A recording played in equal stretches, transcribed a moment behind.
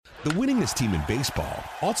The winningest team in baseball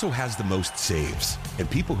also has the most saves, and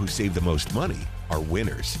people who save the most money are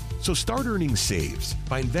winners. So start earning saves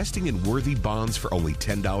by investing in Worthy bonds for only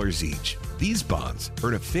 $10 each. These bonds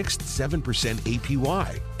earn a fixed 7%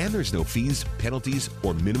 APY, and there's no fees, penalties,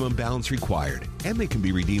 or minimum balance required, and they can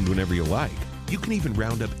be redeemed whenever you like. You can even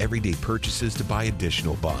round up everyday purchases to buy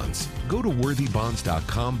additional bonds. Go to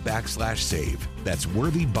worthybonds.com/save. That's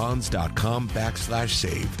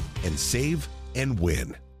worthybonds.com/save and save and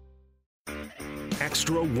win.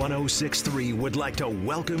 Extra 106.3 would like to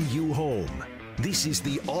welcome you home. This is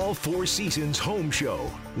the All Four Seasons Home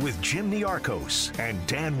Show with Jim Niarchos and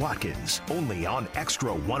Dan Watkins, only on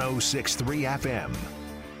Extra 106.3 FM.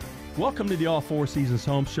 Welcome to the All Four Seasons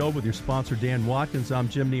Home Show with your sponsor, Dan Watkins. I'm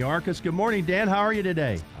Jim Niarchos. Good morning, Dan. How are you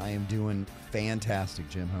today? I am doing fantastic,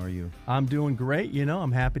 Jim. How are you? I'm doing great. You know,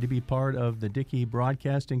 I'm happy to be part of the Dickey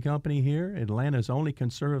Broadcasting Company here, Atlanta's only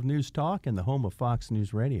conservative news talk and the home of Fox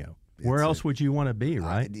News Radio. Where else would you want to be,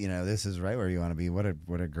 right? This is right where you want to be. What a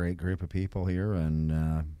great group of people here and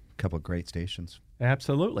a couple of great stations.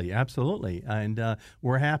 Absolutely, absolutely. And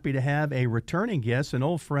we're happy to have a returning guest, an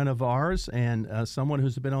old friend of ours, and someone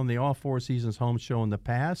who's been on the All Four Seasons Home Show in the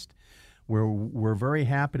past. We're very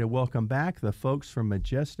happy to welcome back the folks from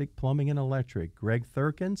Majestic Plumbing and Electric, Greg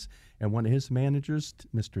Thurkins, and one of his managers,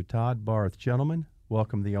 Mr. Todd Barth. Gentlemen,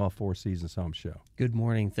 welcome to the All Four Seasons Home Show. Good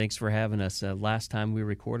morning. Thanks for having us. Last time we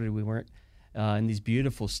recorded, we weren't in these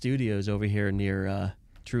beautiful studios over here near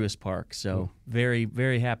Truist Park. So very,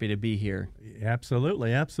 very happy to be here.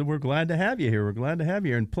 Absolutely. We're glad to have you here.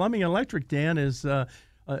 And plumbing and electric, Dan, is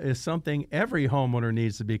something every homeowner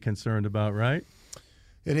needs to be concerned about, right?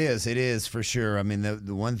 It is for sure. I mean,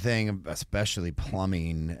 the one thing, especially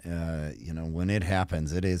plumbing, when it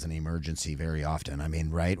happens, it is an emergency very often. I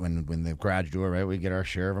mean, right, when the garage door, right, we get our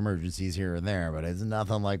share of emergencies here and there, but it's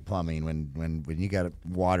nothing like plumbing when you got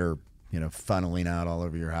water, funneling out all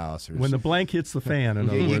over your house. When the blank hits the fan, in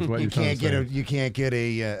other words, what you can't get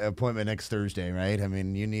a appointment next Thursday, right? I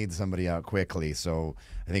mean, you need somebody out quickly. So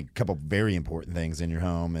I think a couple very important things in your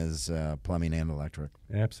home is plumbing and electric.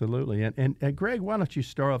 Absolutely. And Greg, why don't you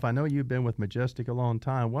start off? I know you've been with Majestic a long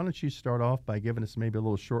time. Why don't you start off by giving us maybe a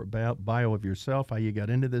little short bio of yourself, how you got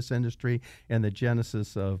into this industry, and the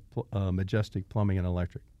genesis of Majestic Plumbing and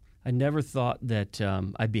Electric? I never thought that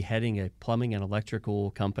I'd be heading a plumbing and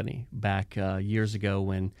electrical company back years ago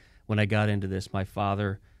when I got into this. My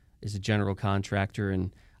father is a general contractor,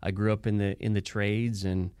 and I grew up in the trades,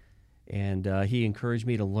 and he encouraged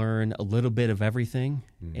me to learn a little bit of everything.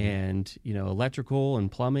 Mm-hmm. And electrical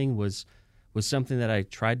and plumbing was something that I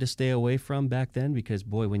tried to stay away from back then because,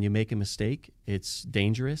 boy, when you make a mistake, it's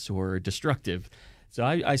dangerous or destructive. So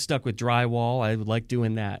I stuck with drywall. I like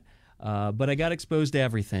doing that. But I got exposed to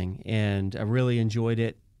everything, and I really enjoyed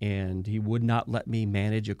it, and he would not let me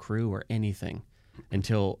manage a crew or anything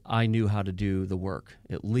until I knew how to do the work,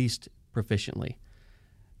 at least proficiently.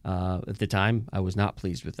 At the time, I was not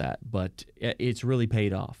pleased with that, but it's really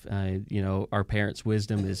paid off. Our parents'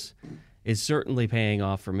 wisdom is certainly paying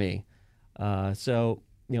off for me. So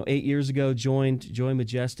 8 years ago, joined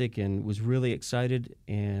Majestic and was really excited,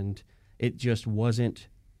 and it just wasn't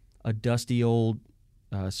a dusty old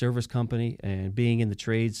service company. And being in the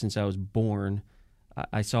trade since I was born,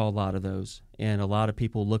 I saw a lot of those, and a lot of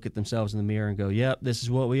people look at themselves in the mirror and go, "Yep, this is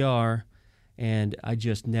what we are." And I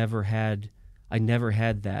just never had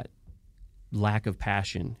that lack of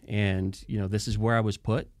passion. And this is where I was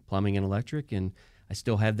put, plumbing and electric, and I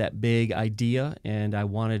still had that big idea, and I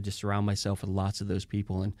wanted to surround myself with lots of those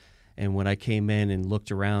people. And when I came in and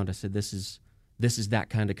looked around, I said, this is that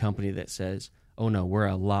kind of company that says, "Oh no, we're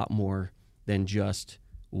a lot more than just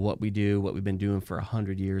what we do, what we've been doing for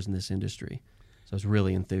 100 years in this industry." So I was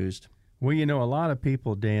really enthused. Well, a lot of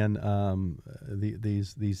people, Dan,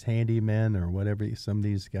 these handymen or whatever, some of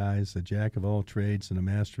these guys, a jack of all trades and a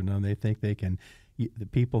master of none, the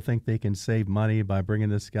people think they can save money by bringing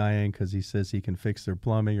this guy in because he says he can fix their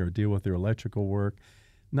plumbing or deal with their electrical work.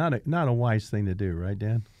 Not a wise thing to do, right,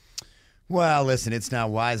 Dan? Well, listen, it's not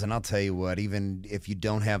wise, and I'll tell you what, even if you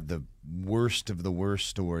don't have the worst of the worst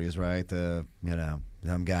stories, right,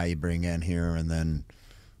 some guy you bring in here and then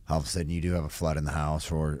all of a sudden you do have a flood in the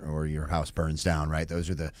house or your house burns down, right? Those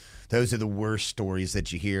are the worst stories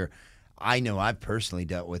that you hear. I know I've personally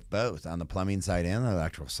dealt with both on the plumbing side and the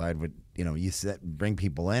electrical side. You bring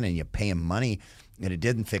people in and you pay them money and it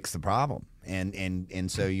didn't fix the problem.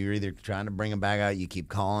 And so you're either trying to bring them back out, you keep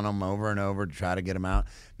calling them over and over to try to get them out.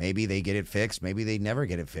 Maybe they get it fixed, maybe they never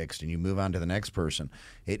get it fixed, and you move on to the next person.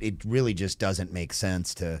 It really just doesn't make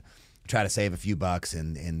sense to try to save a few bucks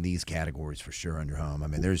in these categories for sure on your home. I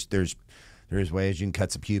mean, there's there's ways you can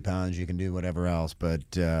cut some coupons, you can do whatever else, but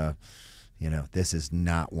this is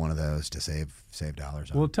not one of those to save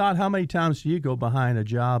dollars on. Well, Todd, how many times do you go behind a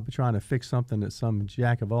job trying to fix something that some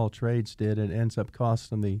jack of all trades did, and it ends up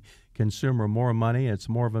costing the consumer more money, it's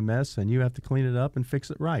more of a mess, and you have to clean it up and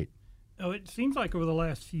fix it right? Oh, it seems like over the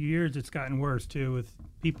last few years it's gotten worse, too, with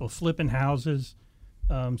people flipping houses.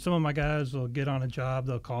 Some of my guys will get on a job,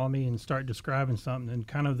 they'll call me and start describing something, and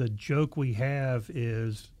kind of the joke we have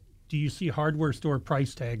is, do you see hardware store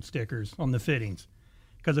price tag stickers on the fittings?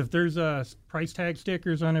 Because if there's price tag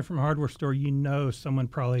stickers on it from a hardware store, someone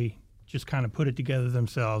probably just kind of put it together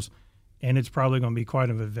themselves, and it's probably going to be quite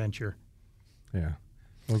an adventure. Yeah.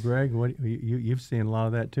 Well, Greg, you've seen a lot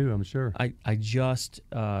of that too, I'm sure. I just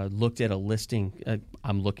looked at a listing.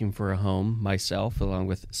 I'm looking for a home myself, along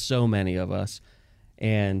with so many of us,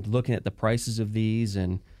 and looking at the prices of these.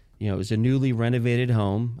 And it was a newly renovated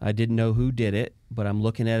home. I didn't know who did it, but I'm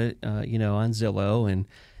looking at it, on Zillow and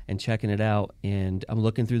checking it out. And I'm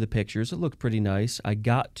looking through the pictures. It looked pretty nice. I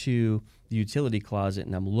got to the utility closet,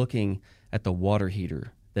 and I'm looking at the water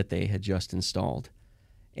heater that they had just installed.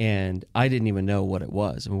 And I didn't even know what it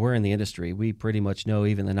was. I mean, we're in the industry. We pretty much know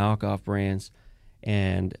even the knockoff brands.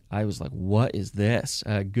 And I was like, what is this?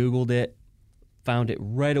 I Googled it, found it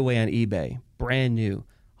right away on eBay. Brand new,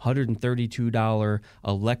 $132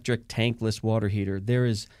 electric tankless water heater. There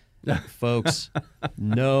is, folks,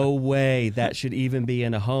 no way that should even be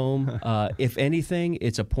in a home. If anything,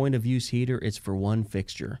 it's a point-of-use heater. It's for one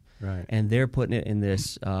fixture. Right. And they're putting it in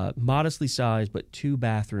this modestly sized but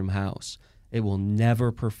two-bathroom house. It will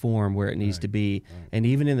never perform where it needs to be. Right. And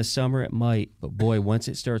even in the summer, it might. But, boy, once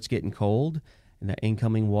it starts getting cold and that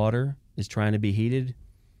incoming water is trying to be heated,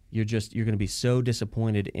 you're going to be so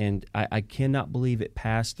disappointed. And I cannot believe it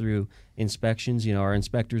passed through inspections. Our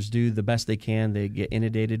inspectors do the best they can. They get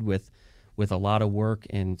inundated with a lot of work,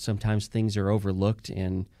 and sometimes things are overlooked.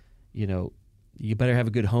 And, you better have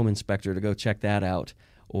a good home inspector to go check that out,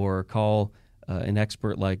 or call an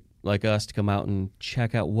expert like us to come out and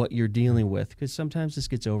check out what you're dealing with, because sometimes this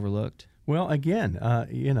gets overlooked. Well, again,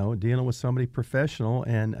 dealing with somebody professional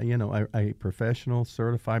and, a professional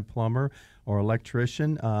certified plumber or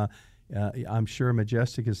electrician, I'm sure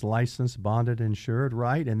Majestic is licensed, bonded, insured,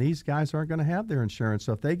 right? And these guys aren't going to have their insurance.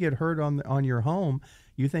 So if they get hurt on your home,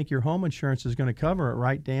 you think your home insurance is going to cover it,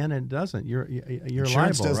 right, Dan? And it doesn't. You're insurance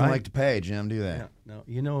liable, doesn't right? like to pay, Jim, do they? Yeah. No,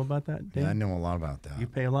 you know about that, Dan? Yeah, I know a lot about that. You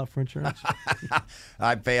pay a lot for insurance?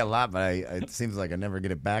 I pay a lot, but it seems like I never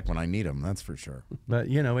get it back when I need them. That's for sure. But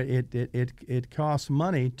it costs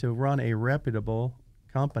money to run a reputable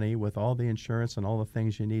company with all the insurance and all the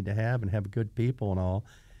things you need to have, and have good people and all.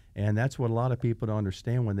 And that's what a lot of people don't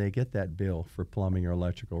understand when they get that bill for plumbing or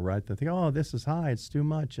electrical, right? They think, oh, this is high, it's too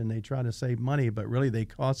much, and they try to save money, but really they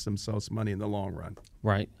cost themselves money in the long run.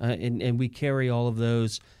 Right. And we carry all of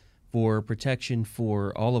those for protection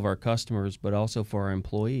for all of our customers, but also for our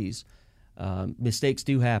employees. Mistakes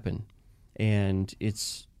do happen, and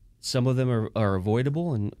some of them are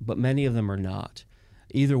avoidable, but many of them are not.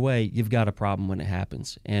 Either way, you've got a problem when it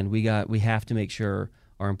happens, and we have to make sure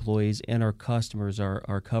our employees and our customers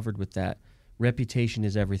are covered with that. Reputation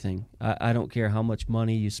is everything. I don't care how much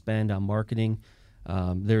money you spend on marketing.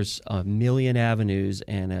 There's a million avenues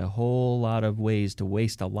and a whole lot of ways to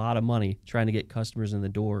waste a lot of money trying to get customers in the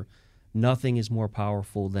door. Nothing is more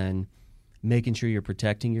powerful than making sure you're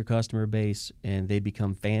protecting your customer base and they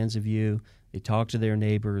become fans of you. They talk to their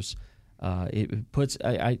neighbors.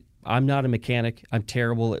 I'm not a mechanic. I'm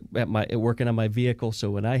terrible at working on my vehicle.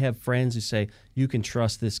 So when I have friends who say, you can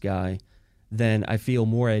trust this guy, then I feel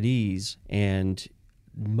more at ease. And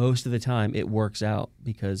most of the time it works out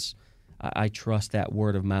because I trust that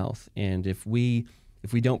word of mouth. And if we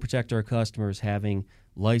don't protect our customers, having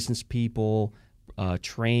licensed people,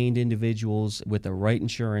 trained individuals with the right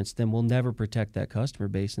insurance, then we'll never protect that customer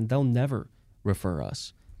base, and they'll never refer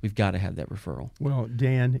us. We've got to have that referral. Well,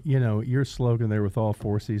 Dan, your slogan there with All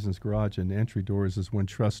Four Seasons Garage and Entry Doors is when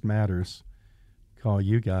trust matters, call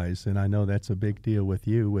you guys. And I know that's a big deal with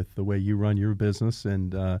you, with the way you run your business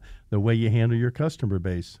and the way you handle your customer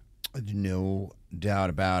base. No doubt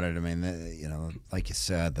about it. I mean, like you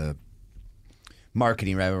said, the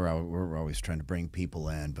marketing, right? We're always trying to bring people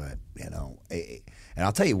in, but, and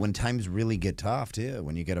I'll tell you, when times really get tough, too,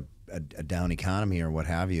 when you get a down economy or what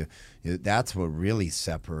have you, that's what really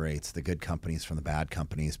separates the good companies from the bad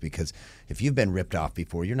companies. Because if you've been ripped off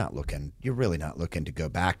before, you're really not looking to go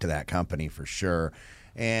back to that company for sure.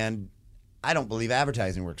 And I don't believe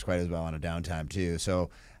advertising works quite as well on a downtime too. So,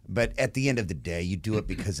 but at the end of the day, you do it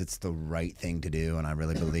because it's the right thing to do. And I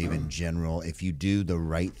really believe in general, if you do the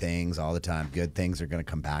right things all the time, good things are going to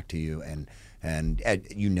come back to you. And And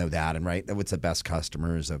you know that, and right, what's the best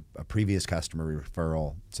customer is a previous customer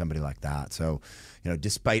referral, somebody like that. So,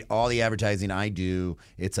 despite all the advertising I do,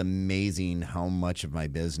 it's amazing how much of my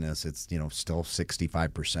business, it's, still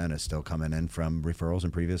 65% is still coming in from referrals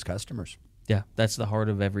and previous customers. Yeah, that's the heart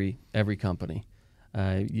of every company.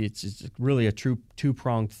 It's really a true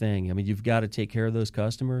two-pronged thing. I mean, you've got to take care of those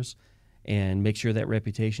customers and make sure that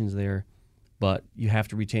reputation's there, but you have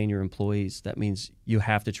to retain your employees. That means you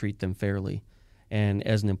have to treat them fairly. And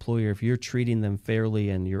as an employer, if you're treating them fairly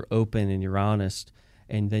and you're open and you're honest,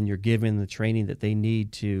 and then you're giving the training that they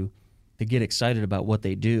need to get excited about what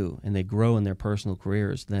they do and they grow in their personal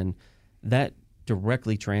careers, then that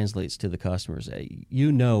directly translates to the customers.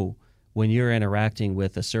 When you're interacting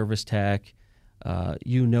with a service tech,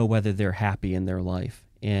 whether they're happy in their life,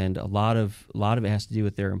 and a lot of it has to do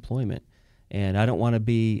with their employment. And I don't want to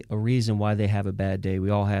be a reason why they have a bad day. We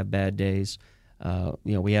all have bad days.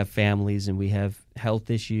 We have families and we have health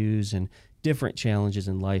issues and different challenges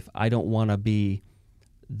in life. I don't want to be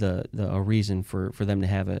a reason for them to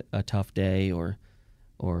have a tough day or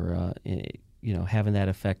having that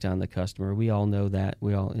effect on the customer. We all know that.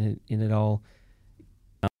 It all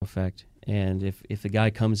effect. And if the guy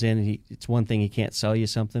comes in and it's one thing, he can't sell you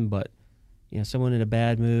something, but someone in a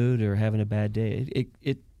bad mood or having a bad day,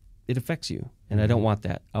 it affects you. And I don't want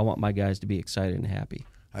that. I want my guys to be excited and happy.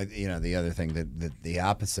 The other thing that the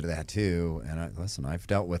opposite of that too, and I've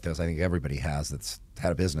dealt with this. I think everybody has that's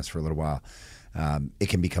had a business for a little while. It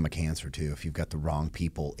can become a cancer too if you've got the wrong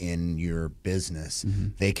people in your business.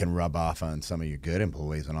 Mm-hmm. They can rub off on some of your good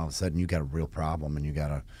employees, and all of a sudden you got a real problem, and you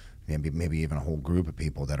got maybe even a whole group of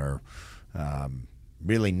people that are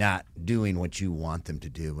really not doing what you want them to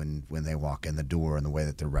do when they walk in the door and the way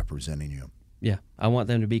that they're representing you. Yeah, I want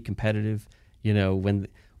them to be competitive.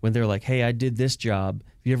 When they're like, hey, I did this job.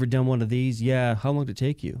 Have you ever done one of these? Yeah. How long did it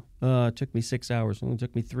take you? It took me 6 hours. It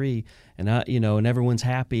took me 3. And and everyone's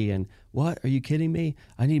happy. And what? Are you kidding me?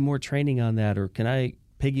 I need more training on that. Or can I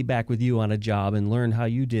piggyback with you on a job and learn how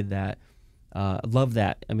you did that? I love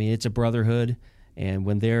that. I mean, it's a brotherhood. And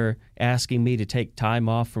when they're asking me to take time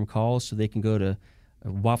off from calls so they can go to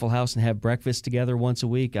Waffle House and have breakfast together once a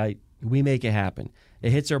week, we make it happen.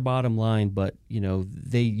 It hits our bottom line, but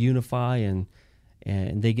they unify and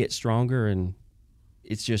they get stronger, and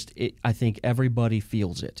it's just I think everybody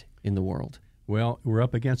feels it in the world. Well, we're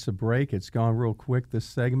up against a break. It's gone real quick, this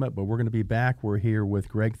segment, but we're going to be back. We're here with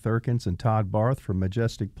Greg Thurkins and Todd Barth from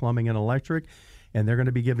Majestic Plumbing and Electric, and they're going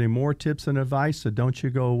to be giving more tips and advice, so don't you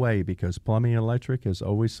go away, because plumbing and electric is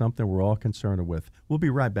always something we're all concerned with. We'll be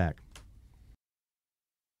right back.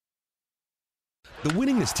 The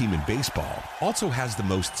winningest team in baseball also has the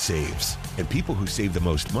most saves, and people who save the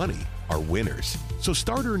most money are winners. So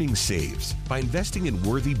start earning saves by investing in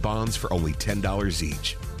worthy bonds for only $10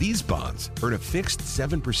 each. These bonds earn a fixed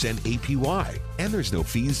 7% APY, and there's no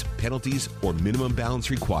fees, penalties, or minimum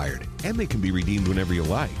balance required, and they can be redeemed whenever you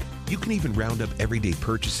like. You can even round up everyday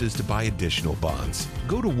purchases to buy additional bonds.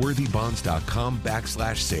 Go to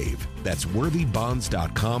worthybonds.com/save. That's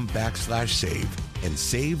worthybonds.com/save, and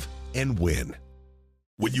save and win.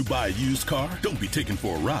 When you buy a used car, don't be taken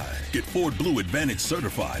for a ride. Get Ford Blue Advantage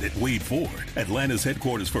certified at Wade Ford, Atlanta's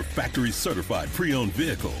headquarters for factory certified pre-owned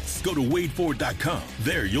vehicles. Go to wadeford.com.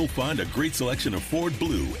 There you'll find a great selection of Ford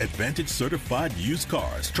Blue Advantage certified used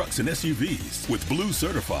cars, trucks, and SUVs. With Blue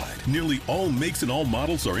certified, nearly all makes and all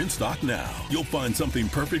models are in stock now. You'll find something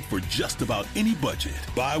perfect for just about any budget.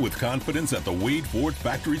 Buy with confidence at the Wade Ford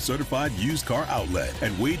factory certified used car outlet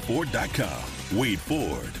at wadeford.com. Wade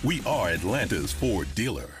Ford. We are Atlanta's Ford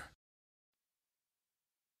dealer.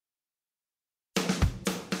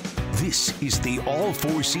 This is the All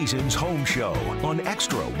Four Seasons Home Show on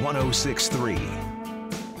Extra 106.3.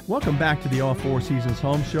 Welcome back to the All Four Seasons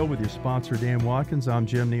Home Show with your sponsor, Dan Watkins. I'm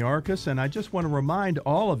Jim Niarchos, and I just want to remind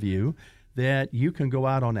all of you that you can go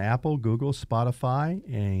out on Apple, Google, Spotify,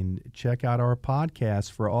 and check out our podcasts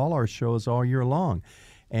for all our shows all year long.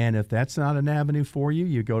 And if that's not an avenue for you,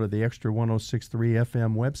 you go to the Extra 106.3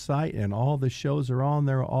 FM website, and all the shows are on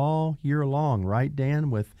there all year long, right, Dan,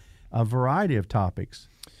 with a variety of topics.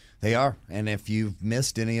 They are, and if you've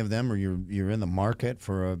missed any of them, or you're in the market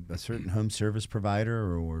for a certain home service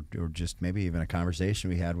provider, or just maybe even a conversation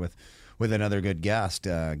we had with another good guest,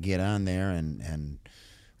 get on there and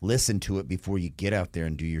listen to it before you get out there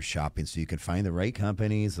and do your shopping, so you can find the right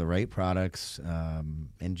companies, the right products,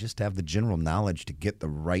 and just have the general knowledge to get the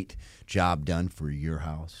right job done for your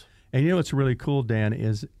house. And what's really cool, Dan,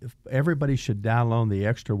 is everybody should download the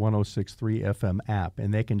Extra 106.3 FM app,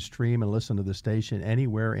 and they can stream and listen to the station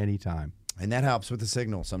anywhere, anytime. And that helps with the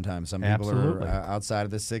signal sometimes. Some people Absolutely. are outside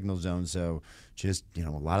of the signal zone. So just, a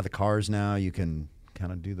lot of the cars now, you can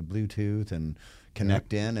kind of do the Bluetooth and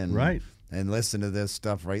connect in and Right. and listen to this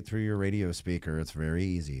stuff right through your radio speaker. It's very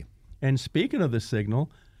easy. And speaking of the signal,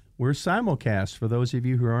 we're simulcast. For those of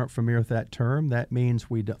you who aren't familiar with that term, that means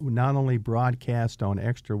we not only broadcast on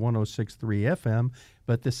Extra 106.3 FM,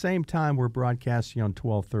 but at the same time we're broadcasting on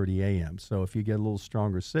 1230 AM. So if you get a little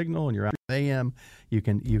stronger signal and you're out AM, you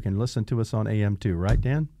can listen to us on AM too, right,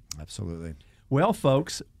 Dan? Absolutely. Well,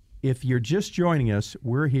 folks, if you're just joining us,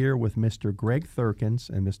 we're here with Mr. Greg Thurkins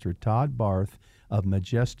and Mr. Todd Barth of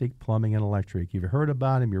Majestic Plumbing and Electric. You've heard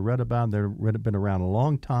about them, you read about them. They've been around a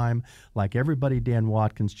long time. Like everybody Dan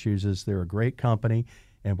Watkins chooses, they're a great company,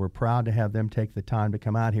 and we're proud to have them take the time to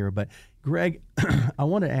come out here. But, Greg, I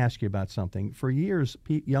want to ask you about something. For years,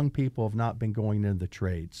 young people have not been going into the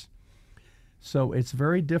trades. So it's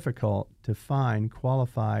very difficult to find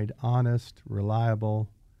qualified, honest, reliable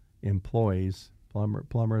employees,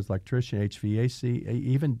 plumbers, electrician, HVAC,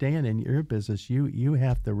 even Dan, in your business, you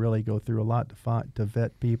have to really go through a lot to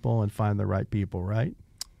vet people and find the right people, right?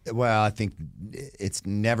 Well, I think it's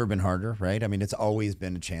never been harder, right? I mean, it's always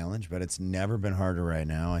been a challenge, but it's never been harder right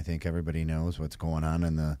now. I think everybody knows what's going on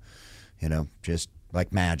in the, just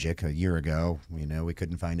like magic a year ago, we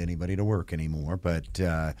couldn't find anybody to work anymore, but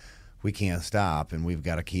we can't stop, and we've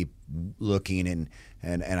got to keep looking,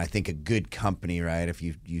 and I think a good company, right, if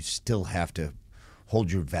you still have to hold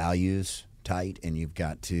your values tight, and you've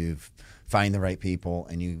got to find the right people,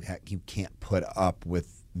 and you can't put up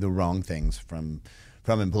with the wrong things from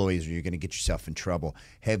employees, or you're going to get yourself in trouble.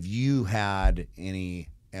 Have you had any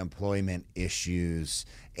employment issues?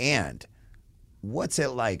 And what's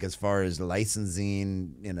it like as far as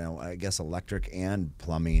licensing, I guess electric and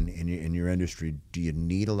plumbing in your industry? Do you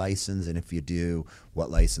need a license? And if you do, what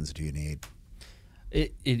license do you need?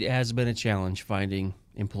 It has been a challenge finding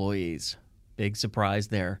employees. Big surprise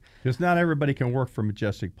there. Because not everybody can work for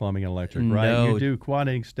Majestic Plumbing and Electric, right? No. You do quite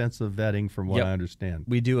an extensive vetting from what Yep. I understand.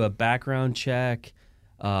 We do a background check.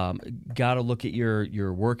 Got to look at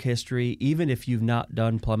your work history. Even if you've not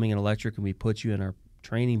done plumbing and electric, and we put you in our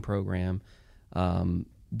training program,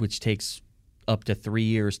 which takes up to 3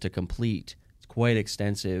 years to complete. It's quite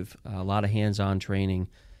extensive, a lot of hands-on training.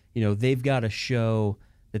 They've got to show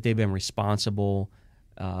that they've been responsible,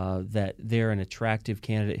 that they're an attractive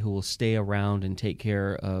candidate who will stay around and take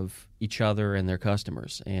care of each other and their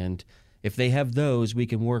customers. And if they have those, we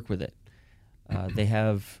can work with it. They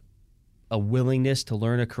have a willingness to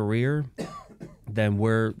learn a career, then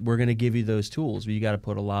we're going to give you those tools. But you got to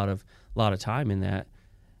put a lot of time in that.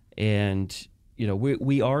 And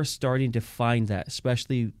we are starting to find that,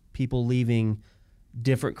 especially people leaving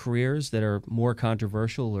different careers that are more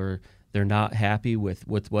controversial, or they're not happy with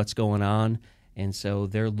what's going on. And so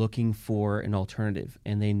they're looking for an alternative,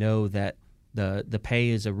 and they know that the pay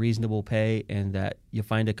is a reasonable pay, and that you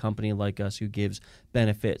find a company like us who gives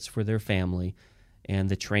benefits for their family and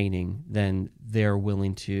the training, then they're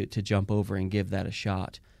willing to jump over and give that a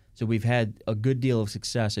shot. So we've had a good deal of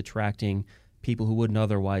success attracting people who wouldn't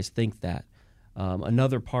otherwise think that.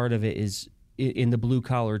 Another part of it is in the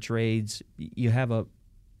blue-collar trades, you had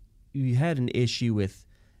an issue with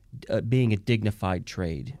being a dignified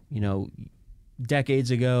trade. Decades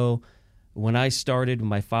ago, when I started, when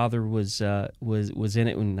my father was in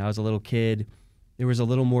it when I was a little kid, there was a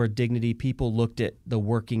little more dignity. People looked at the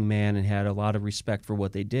working man and had a lot of respect for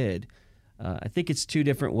what they did. I think it's two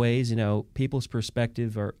different ways. People's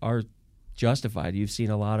perspective are justified. You've seen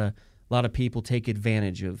a lot of people take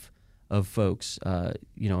advantage of folks,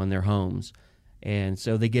 in their homes, and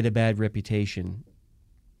so they get a bad reputation.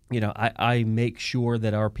 I make sure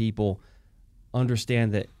that our people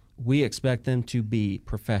understand that we expect them to be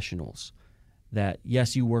professionals. That,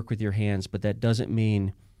 yes, you work with your hands, but that doesn't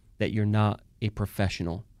mean that you're not a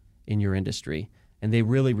professional in your industry. And they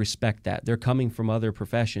really respect that. They're coming from other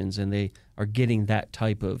professions, and they are getting that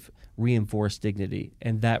type of reinforced dignity,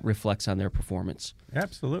 and that reflects on their performance.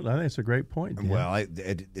 Absolutely. I think it's a great point, Dan. Well, I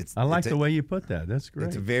like the way you put that. That's great.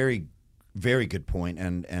 It's a very, very good point,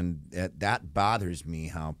 and that bothers me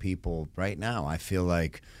how people right now, I feel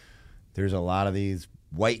like there's a lot of these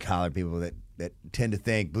white-collar people that tend to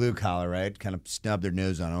think blue-collar, right, kind of snub their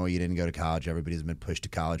nose on, you didn't go to college, everybody's been pushed to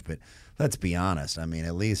college. But let's be honest, I mean,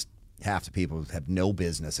 at least half the people have no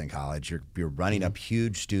business in college. You're running up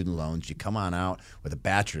huge student loans. You come on out with a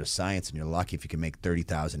Bachelor of Science, and you're lucky if you can make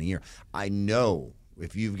 $30,000 a year. I know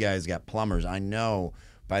if you guys got plumbers, I know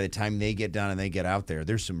by the time they get done and they get out there,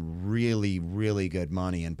 there's some really, really good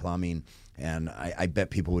money in plumbing. And I bet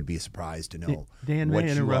people would be surprised to know. Dan, what may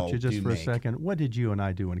I interrupt you do just for make. a second? What did you and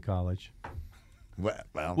I do in college?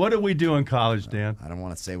 Well, What did we do in college, Dan? I don't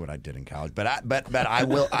want to say what I did in college, but I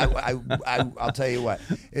will. I'll tell you what.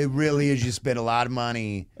 It really is. You spend a lot of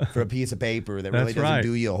money for a piece of paper that really That's doesn't right.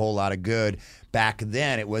 do you a whole lot of good. Back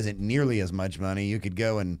then, it wasn't nearly as much money. You could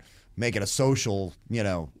go and make it a social,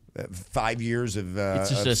 5 years of It's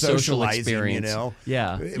just of a social socializing, experience.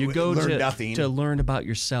 Yeah, you go learn nothing. to learn about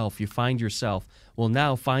yourself. You find yourself. Well,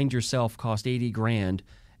 now find yourself cost $80,000,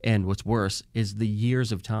 and what's worse is the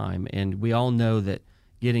years of time. And we all know that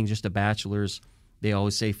getting just a bachelor's, they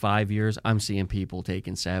always say 5 years. I'm seeing people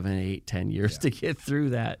taking 7, 8, 10 years to get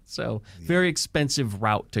through that. So very expensive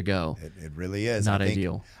route to go. It really is. Not I think,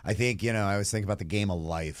 ideal. I think, I always think about the game of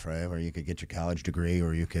life, right? Where you could get your college degree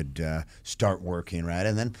or you could start working, right?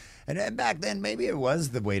 And then back then, maybe it was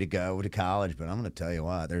the way to go to college. But I'm going to tell you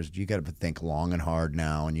what, you got to think long and hard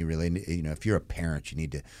now. And you really, if you're a parent, you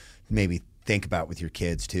need to maybe think about with your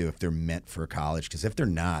kids, too, if they're meant for college. Because if they're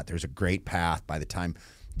not, there's a great path by the time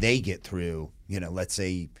they get through, let's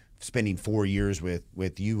say spending 4 years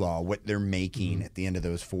with you all, what they're making at the end of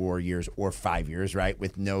those 4 years or 5 years, right,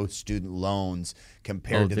 with no student loans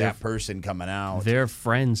compared to that person coming out. Their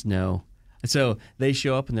friends know. So they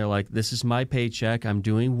show up and they're like, this is my paycheck. I'm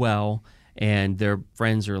doing well. And their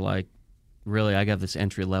friends are like, really, I got this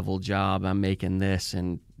entry-level job. I'm making this.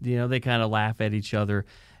 And, they kind of laugh at each other.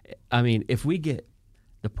 I mean,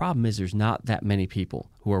 the problem is there's not that many people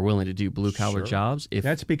who are willing to do blue-collar jobs.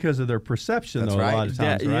 That's because of their perception, That's though, right. a lot of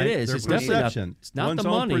times, right? It is. Their It's definitely perception. it's not one's the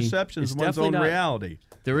own money. perceptions, It's one's definitely own not- reality.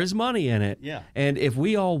 There is money in it. Yeah. And if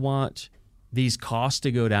we all want these costs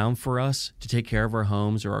to go down for us to take care of our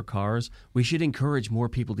homes or our cars, we should encourage more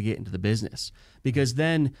people to get into the business. Because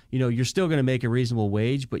then, you're still going to make a reasonable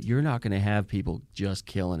wage, but you're not going to have people just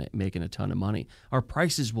killing it, making a ton of money. Our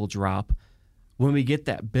prices will drop when we get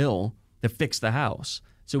that bill to fix the house.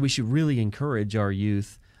 So we should really encourage our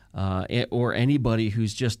youth or anybody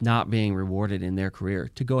who's just not being rewarded in their career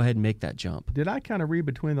to go ahead and make that jump. Did I kind of read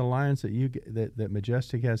between the lines that that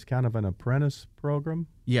Majestic has kind of an apprentice program?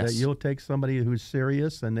 Yes. That you'll take somebody who's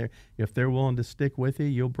serious, and if they're willing to stick with you,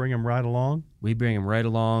 you'll bring them right along? We bring them right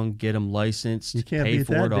along, get them licensed, You can't pay beat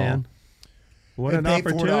for that, it all. Dan. What And an pay for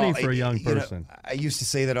it opportunity all. for a young person. I used to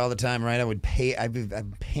say that all the time, right?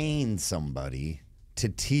 I'm paying somebody to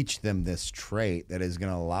teach them this trait that is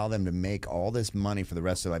going to allow them to make all this money for the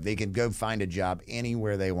rest of their life. They can go find a job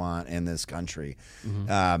anywhere they want in this country,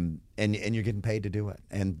 and you're getting paid to do it.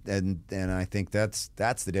 And I think that's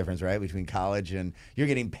the difference, right, between college and you're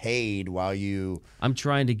getting paid while you. I'm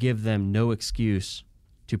trying to give them no excuse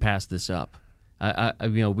to pass this up.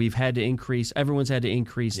 We've had to increase. Everyone's had to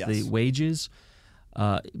increase the wages,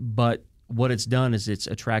 but what it's done is it's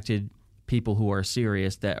attracted people who are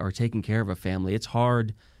serious that are taking care of a family. It's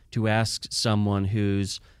hard to ask someone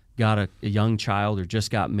who's got a young child or just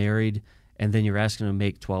got married, and then you're asking them to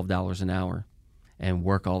make $12 an hour and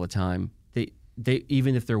work all the time. They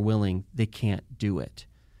even if they're willing, they can't do it.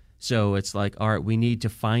 So it's like, all right, we need to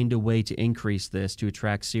find a way to increase this to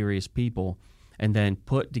attract serious people, and then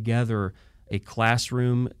put together a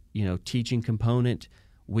classroom, teaching component.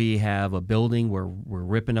 We have a building where we're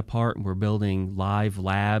ripping apart and we're building live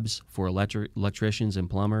labs for electricians and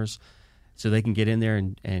plumbers so they can get in there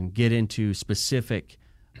and get into specific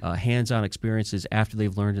hands-on experiences after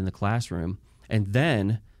they've learned in the classroom. And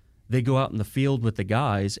then they go out in the field with the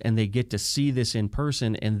guys and they get to see this in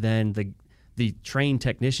person, and then the trained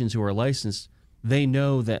technicians who are licensed, they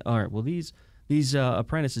know that, all right, well, these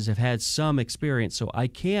apprentices have had some experience, so I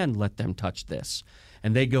can let them touch this.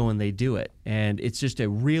 And they go and they do it. And it's just a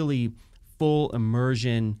really full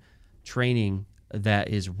immersion training that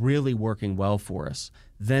is really working well for us.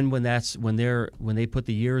 Then when they put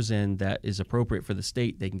the years in that is appropriate for the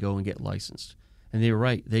state, they can go and get licensed. And they're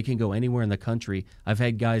right, they can go anywhere in the country. I've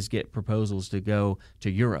had guys get proposals to go to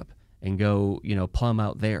Europe and go, plumb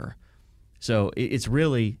out there. So it's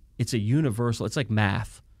a universal, it's like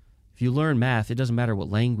math. If you learn math, it doesn't matter what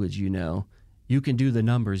language you know. You can do the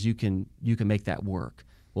numbers. You can make that work.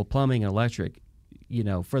 Well, plumbing and electric,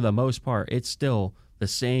 for the most part, it's still the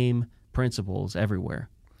same principles everywhere.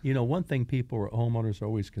 One thing homeowners are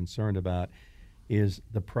always concerned about is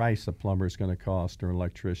the price a plumber is going to cost or an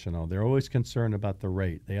electrician. They're always concerned about the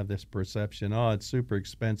rate. They have this perception, it's super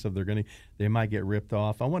expensive. They might get ripped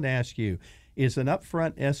off. I want to ask you, is an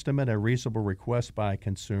upfront estimate a reasonable request by a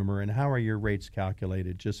consumer, and how are your rates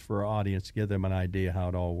calculated, just for our audience, give them an idea how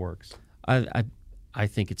it all works? I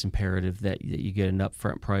think it's imperative that you get an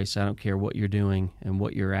upfront price. I don't care what you're doing and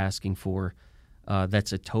what you're asking for.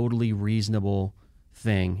 That's a totally reasonable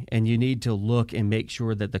thing. And you need to look and make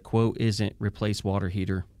sure that the quote isn't replace water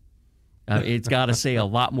heater. It's got to say a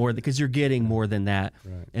lot more because you're getting more than that,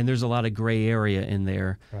 Right. and there's a lot of gray area in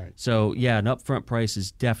there. Right. So yeah, an upfront price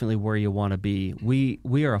is definitely where you want to be.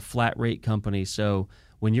 We are a flat rate company, so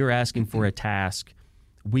when you're asking for a task,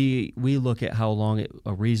 we look at how long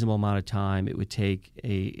a reasonable amount of time it would take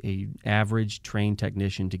a average trained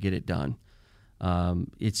technician to get it done.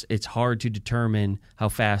 It's hard to determine how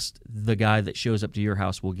fast the guy that shows up to your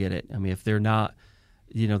house will get it. I mean, if they're not,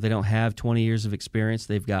 they don't have 20 years of experience,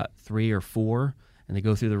 they've got 3 or 4, and they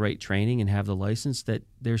go through the right training and have the license, that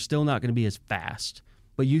they're still not going to be as fast.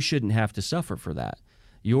 But you shouldn't have to suffer for that.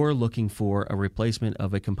 You're looking for a replacement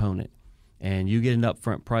of a component, and you get an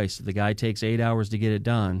upfront price. If the guy takes 8 hours to get it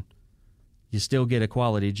done, you still get a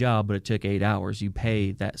quality job, but it took 8 hours. You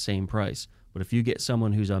pay that same price. But if you get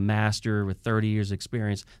someone who's a master with 30 years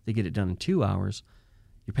experience, they get it done in 2 hours,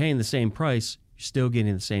 you're paying the same price, you're still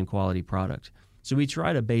getting the same quality product. So we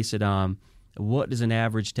try to base it on what does an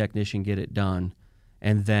average technician get it done,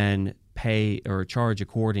 and then pay or charge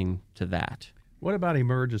according to that. What about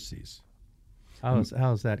emergencies? How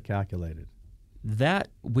is that calculated? That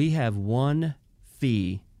we have one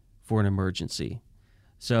fee for an emergency.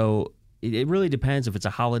 So it really depends. If it's a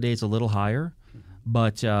holiday, it's a little higher.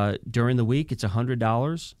 But during the week, it's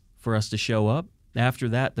 $100 for us to show up. After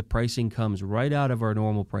that, the pricing comes right out of our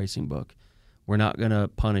normal pricing book. We're not going to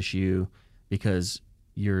punish you because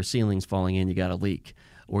your ceiling's falling in, you got a leak,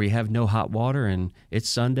 or you have no hot water and it's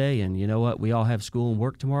Sunday and you know what, we all have school and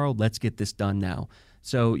work tomorrow, let's get this done now.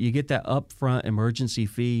 So you get that upfront emergency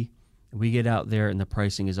fee. We get out there and the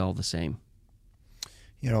pricing is all the same.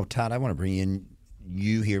 Todd, I want to bring in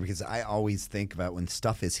you here because I always think about when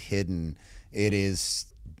stuff is hidden, it is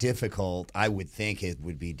difficult. I would think it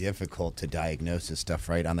would be difficult to diagnose this stuff,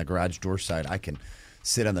 right? On the garage door side, I can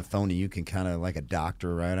sit on the phone and you can kind of, like a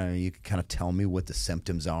doctor, right? I mean, you can kind of tell me what the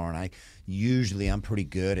symptoms are, and I'm pretty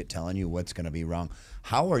good at telling you what's going to be wrong.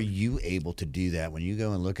 How are you able to do that when you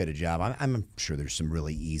go and look at a job? I'm sure there's some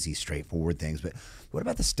really easy, straightforward things, but what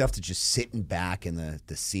about the stuff that's just sitting back in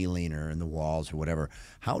the ceiling or in the walls or whatever?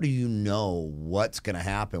 How do you know what's going to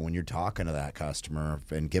happen when you're talking to that customer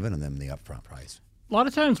and giving them the upfront price? A lot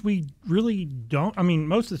of times we really don't. I mean,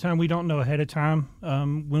 most of the time we don't know ahead of time.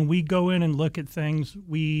 When we go in and look at things,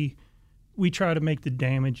 we try to make the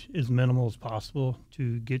damage as minimal as possible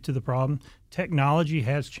to get to the problem. Technology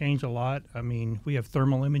has changed a lot. I mean, we have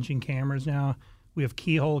thermal imaging cameras now. We have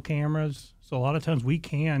keyhole cameras. So a lot of times we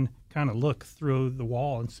can kind of look through the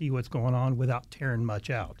wall and see what's going on without tearing much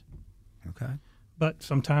out. Okay. But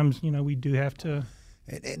sometimes, we do have to.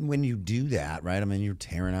 And when you do that, right, I mean, you're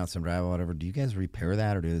tearing out some drywall, whatever, do you guys repair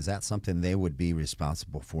that, or is that something they would be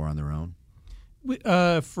responsible for on their own?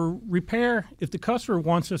 For repair, if the customer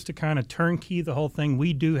wants us to kind of turnkey the whole thing,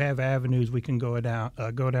 we do have avenues we can go down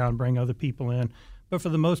and bring other people in. But for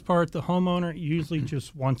the most part, the homeowner usually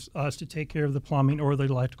just wants us to take care of the plumbing or the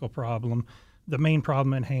electrical problem, the main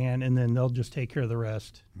problem at hand, and then they'll just take care of the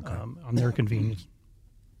rest on their convenience.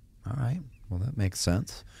 All right. Well, that makes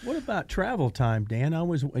sense. What about travel time, Dan? I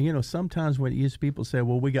was, sometimes when people say,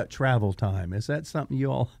 well, we got travel time. Is that something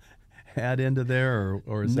you all add into there,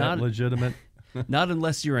 or is that legitimate? Not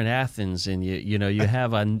unless you're in Athens and you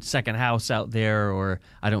have a second house out there, or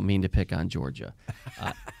I don't mean to pick on Georgia.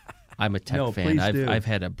 I'm a Tech fan. I've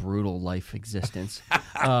had a brutal life existence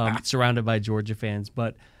surrounded by Georgia fans.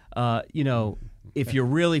 But, if you're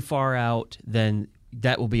really far out, then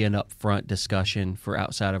that will be an upfront discussion for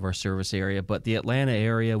outside of our service area. But the Atlanta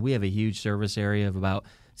area, we have a huge service area of about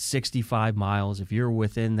 65 miles. If you're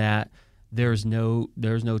within that, there's no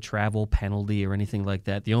travel penalty or anything like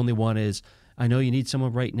that. The only one is, I know you need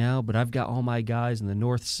someone right now, but I've got all my guys in the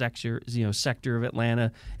north sector of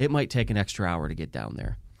Atlanta. It might take an extra hour to get down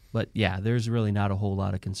there. But yeah, there's really not a whole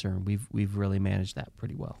lot of concern. We've really managed that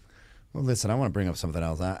pretty well. Well, listen, I want to bring up something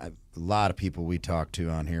else. A lot of people we talk to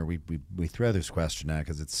on here, we throw this question out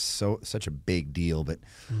because it's such a big deal. But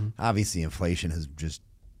obviously, inflation has just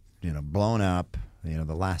blown up.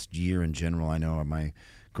 The last year in general, I know my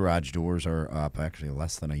garage doors are up actually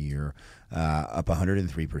less than a year, up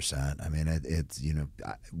 103%. I mean, it's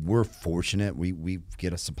we're fortunate. We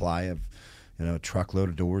get a supply of a truckload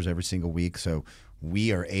of doors every single week, so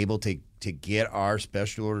we are able to get our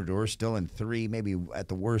special order doors still in 3, maybe at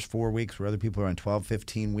the worst 4 weeks, where other people are on 12,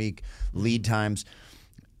 15-week lead times.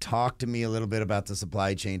 Talk to me a little bit about the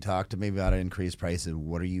supply chain. Talk to me about increased prices.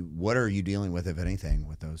 What are you dealing with, if anything,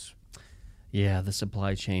 with those? Yeah, the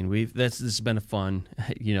supply chain. This has been a fun,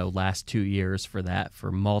 last 2 years for that,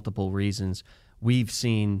 for multiple reasons. We've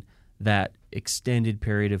seen that extended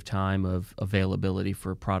period of time of availability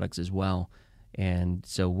for products as well. And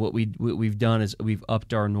so what we've done is we've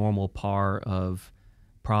upped our normal par of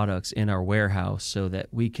products in our warehouse so that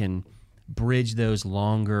we can bridge those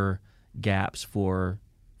longer gaps for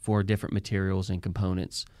different materials and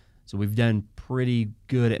components. So we've done pretty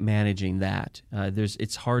good at managing that.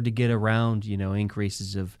 It's hard to get around,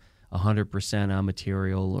 increases of 100% on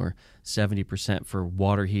material or 70% for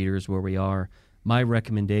water heaters where we are. My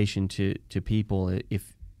recommendation to people,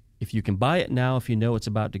 if you can buy it now, if you know it's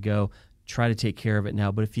about to go, try to take care of it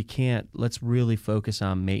now. But if you can't, let's really focus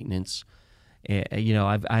on maintenance.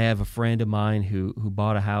 I have a friend of mine who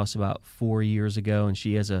bought a house about 4 years ago, and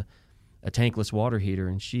she has a tankless water heater,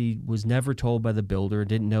 and she was never told by the builder,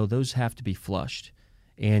 didn't know those have to be flushed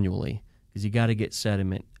annually because you got to get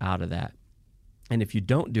sediment out of that. And if you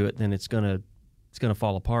don't do it, then it's gonna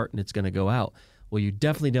fall apart and it's gonna go out. Well, you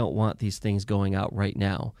definitely don't want these things going out right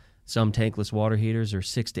now. Some tankless water heaters are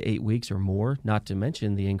 6 to 8 weeks or more, not to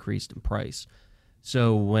mention the increase in price.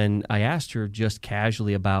 So when I asked her just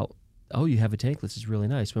casually about, oh, you have a tankless, it's really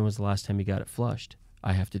nice. When was the last time you got it flushed?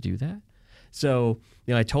 I have to do that? So,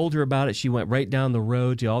 I told her about it. She went right down the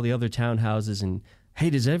road to all the other townhouses and, hey,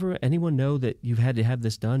 does anyone know that you've had to have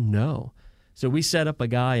this done? No. So we set up a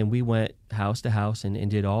guy and we went house to house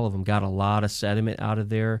and did all of them, got a lot of sediment out of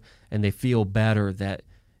there, and they feel better that,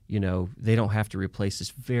 they don't have to replace this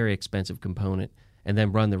very expensive component and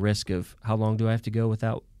then run the risk of how long do I have to go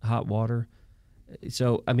without hot water?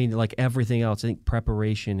 So, like everything else, I think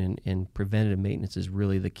preparation and preventative maintenance is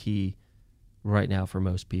really the key right now for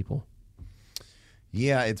most people.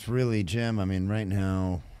 Yeah, it's really, Jim, right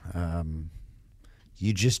now,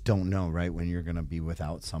 you just don't know, right, when you're going to be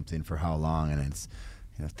without something for how long. And it's,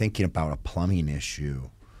 thinking about a plumbing issue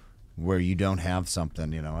where you don't have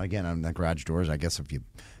something, again, on the garage doors, I guess if you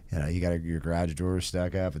got your garage doors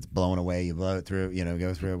stuck up, it's blowing away, you blow it through,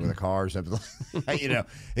 go through it with a car or something. It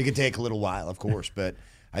can take a little while, of course, but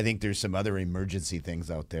I think there's some other emergency things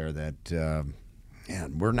out there that,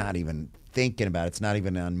 we're not even thinking about. It's not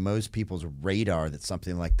even on most people's radar that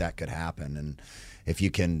something like that could happen. And if you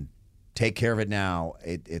can take care of it now,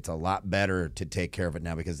 it's a lot better to take care of it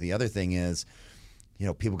now, because the other thing is,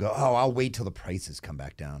 people go, oh, I'll wait till the prices come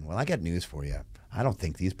back down. Well, I got news for you. I don't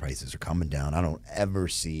think these prices are coming down. I don't ever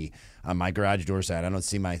see on my garage door side, I don't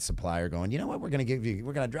see my supplier going, you know what, we're going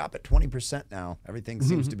to drop it 20% now. Everything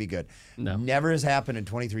seems to be good. No. Never has happened in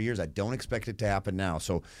 23 years. I don't expect it to happen now.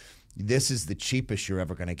 So this is the cheapest you're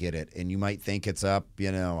ever going to get it. And you might think it's up,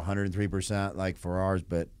 103% like for ours,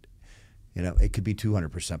 but it could be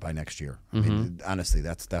 200% by next year. I mean, honestly,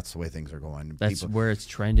 that's the way things are going. That's where it's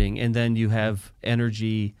trending. And then you have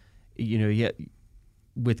energy,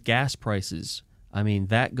 with gas prices,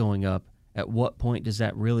 that going up, at what point does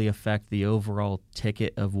that really affect the overall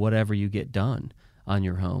ticket of whatever you get done on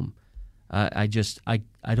your home? I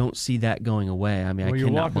don't see that going away. I you're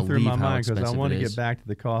cannot walking through believe my how mind expensive because I want to it is. get back to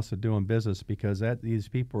the cost of doing business, because these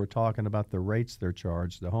people are talking about the rates they're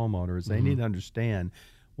charged, the homeowners. They need to understand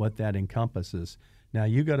what that encompasses. Now,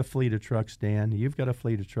 you got a fleet of trucks, Dan. You've got a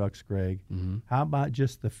fleet of trucks, Greg. How about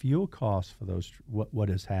just the fuel costs for those? What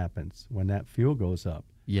has happened when that fuel goes up?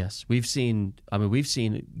 Yes, we've seen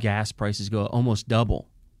gas prices go almost double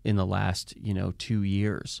in the last 2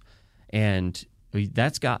 years, and we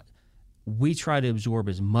try to absorb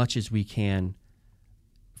as much as we can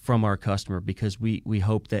from our customer, because we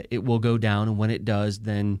hope that it will go down, and when it does,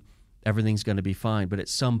 then everything's going to be fine. But at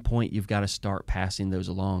some point, you've got to start passing those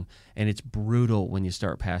along, and it's brutal when you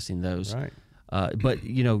start passing those. Right. But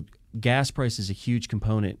gas price is a huge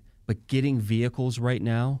component. But getting vehicles right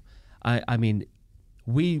now,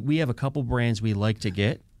 we have a couple brands we like to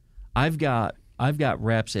get. I've got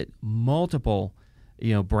reps at multiple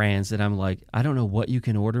brands that I'm like, I don't know what you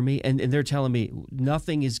can order me, and they're telling me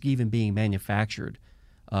nothing is even being manufactured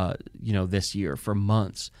this year for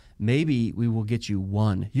months. Maybe we will get you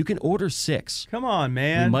one. You can order 6. Come on,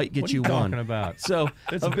 man. We might get what are you you one. Talking about? So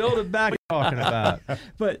let's build it back. Talking about.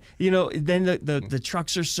 But then the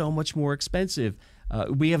trucks are so much more expensive.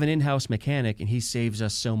 We have an in-house mechanic, and he saves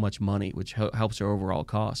us so much money, which helps our overall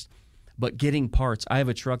cost. But getting parts, I have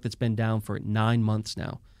a truck that's been down for 9 months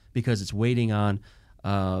now because it's waiting on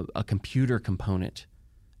a computer component.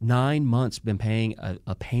 9 months been paying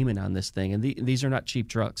a payment on this thing, and these are not cheap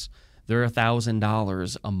trucks. They're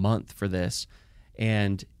 $1,000 a month for this,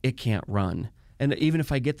 and it can't run. And even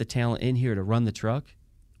if I get the talent in here to run the truck,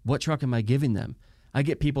 what truck am I giving them? I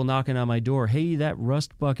get people knocking on my door. Hey, that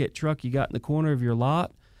rust bucket truck you got in the corner of your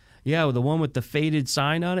lot? Yeah, the one with the faded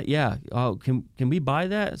sign on it? Yeah. Oh, can we buy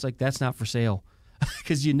that? It's like, that's not for sale,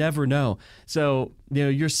 because you never know. So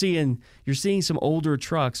you're seeing some older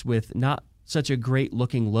trucks with not such a great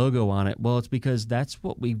looking logo on it. Well, it's because that's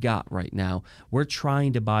what we've got right now. We're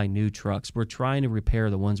trying to buy new trucks. We're trying to repair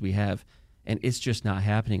the ones we have. and it's just not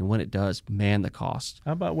happening. And when it does, man, the costs.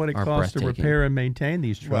 How about what it are costs to breathtaking. repair and maintain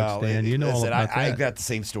these trucks, Dan? You know all listen, about that. I got the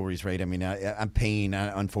same stories, right? I mean, I'm paying.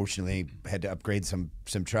 I unfortunately had to upgrade some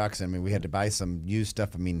trucks. I mean, we had to buy some used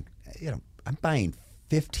stuff. I mean, I'm buying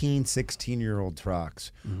 15, 16-year-old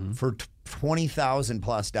trucks for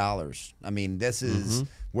 $20,000+. I mean, this is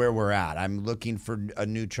where we're at. I'm looking for a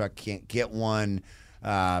new truck. Can't get one.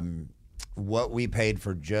 What we paid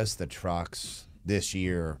for just the trucks this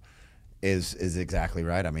year is exactly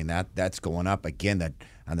right. I mean, that's going up again.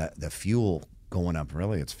 And the fuel going up.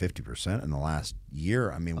 Really, it's 50% in the last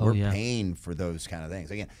year. I mean, we're paying for those kind of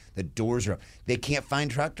things. Again, the doors are up. They can't find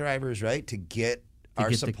truck drivers, right, to get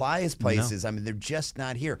our supplies places. I mean, they're just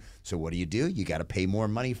not here. So what do? You got to pay more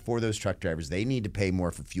money for those truck drivers. They need to pay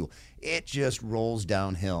more for fuel. It just rolls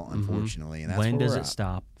downhill, unfortunately. And that's when where does we're it at.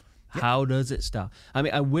 stop? How does it stop? I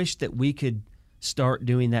mean, I wish that we could start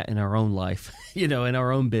doing that in our own life, in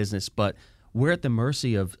our own business, but we're at the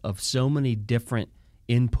mercy of so many different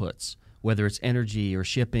inputs, whether it's energy or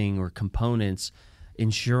shipping or components,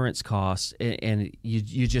 insurance costs, and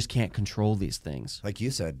you just can't control these things. Like you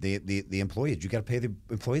said, the employees, you got to pay the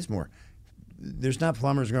employees more. There's not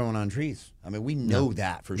plumbers growing on trees. I mean, we know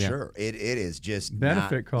that for sure. It is just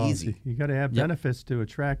benefit not costs. easy. You got to have benefits to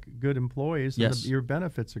attract good employees. And Yes. your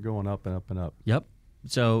benefits are going up and up and up. Yep.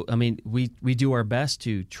 So, I mean, we do our best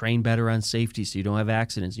to train better on safety so you don't have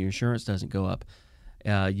accidents and your insurance doesn't go up.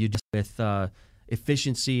 You do with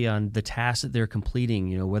efficiency on the tasks that they're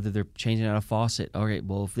completing, whether they're changing out a faucet. All right,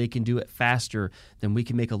 well, if they can do it faster, then we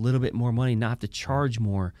can make a little bit more money, not have to charge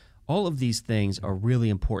more. All of these things are really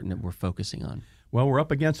important that we're focusing on. Well, we're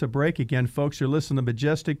up against a break again, folks. You're listening to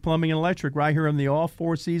Majestic Plumbing and Electric right here on the All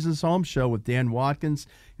Four Seasons Home Show with Dan Watkins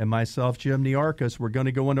and myself, Jim Niarchos. We're going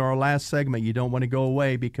to go into our last segment. You don't want to go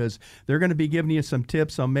away because they're going to be giving you some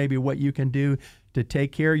tips on maybe what you can do to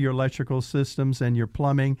take care of your electrical systems and your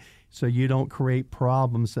plumbing so you don't create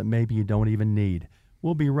problems that maybe you don't even need.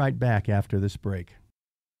 We'll be right back after this break.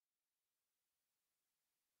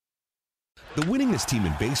 The winningest team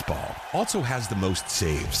in baseball also has the most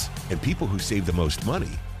saves, and people who save the most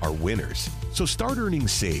money are winners. So start earning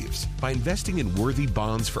saves by investing in worthy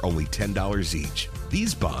bonds for only $10 each.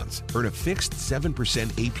 These bonds earn a fixed 7%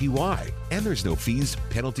 APY, and there's no fees,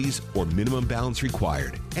 penalties, or minimum balance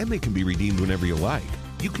required, and they can be redeemed whenever you like.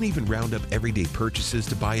 You can even round up everyday purchases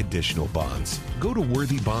to buy additional bonds. Go to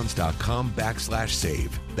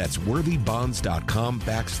worthybonds.com/save. That's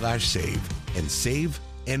worthybonds.com/save and save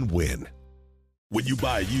and win. When you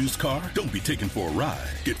buy a used car, don't be taken for a ride.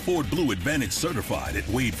 Get Ford Blue Advantage certified at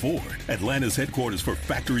Wade Ford, Atlanta's headquarters for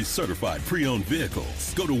factory certified pre-owned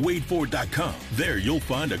vehicles. Go to wadeford.com. There you'll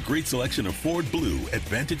find a great selection of Ford Blue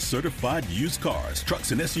Advantage certified used cars,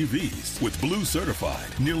 trucks, and SUVs. With Blue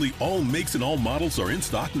certified, nearly all makes and all models are in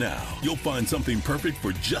stock now. You'll find something perfect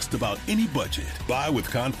for just about any budget. Buy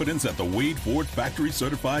with confidence at the Wade Ford factory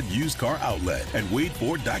certified used car outlet at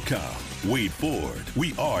wadeford.com. Wade Ford,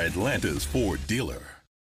 we are Atlanta's Ford dealer.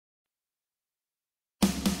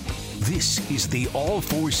 This is the All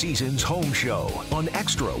Four Seasons Home Show on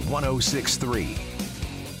Extra 106.3.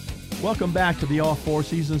 Welcome back to the All Four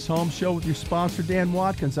Seasons Home Show with your sponsor, Dan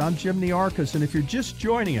Watkins. I'm Jim Niarchos, and if you're just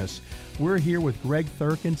joining us, we're here with Greg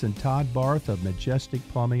Thurkins and Todd Barth of Majestic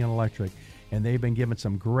Plumbing and Electric, and they've been giving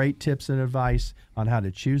some great tips and advice on how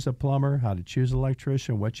to choose a plumber, how to choose an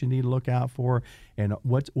electrician, what you need to look out for, and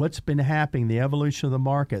what's been happening, the evolution of the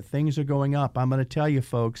market. Things are going up. I'm going to tell you,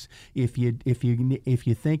 folks, if you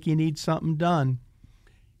think you need something done,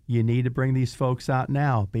 you need to bring these folks out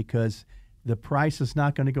now because the price is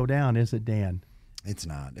not going to go down, is it, Dan? It's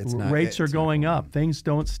not. It's not. Rates are it's not going up. Things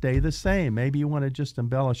don't stay the same. Maybe you want to just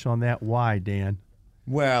embellish on that. Why, Dan?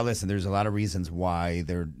 Well, listen, there's a lot of reasons why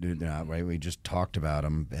they're not, right? We just talked about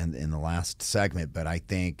them in the last segment, but I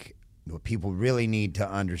think what people really need to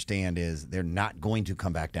understand is they're not going to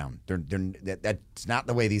come back down. That's not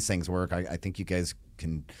the way these things work. I think you guys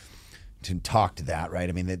can talk to that, right?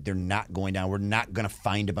 I mean, they're not going down. We're not going to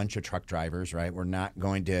find a bunch of truck drivers, right? We're not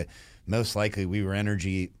going to, most likely we were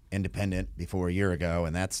energy independent before a year ago,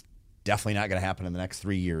 and that's definitely not going to happen in the next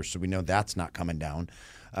 3 years. So we know that's not coming down.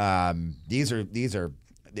 These are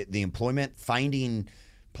the employment, finding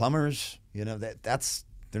plumbers, that's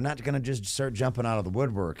they're not going to just start jumping out of the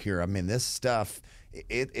woodwork here. I mean, this stuff,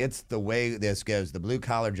 it's the way this goes. The blue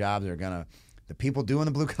collar jobs the people doing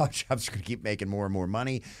the blue collar jobs are going to keep making more and more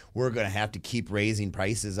money. We're going to have to keep raising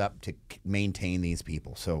prices up to maintain these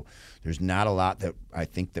people. So there's not a lot that I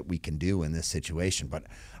think that we can do in this situation. But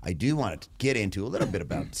I do want to get into a little bit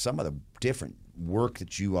about some of the different work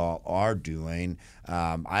that you all are doing.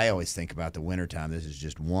 I always think about the wintertime. This is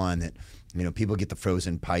just one that, people get the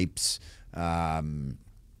frozen pipes How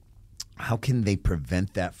can they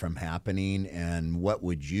prevent that from happening? And what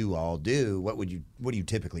would you all do? What do you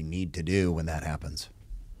typically need to do when that happens?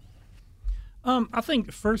 I think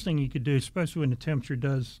the first thing you could do, especially when the temperature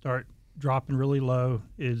does start dropping really low,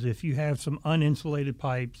 is if you have some uninsulated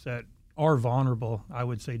pipes that are vulnerable, I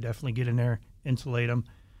would say definitely get in there, insulate them.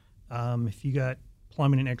 If you got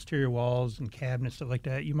plumbing and exterior walls and cabinets, stuff like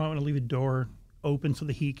that, you might want to leave a door open so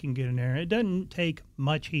the heat can get in there. It doesn't take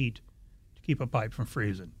much heat to keep a pipe from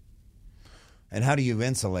freezing. And how do you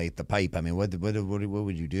insulate the pipe? I mean, what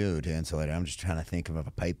would you do to insulate it? I'm just trying to think of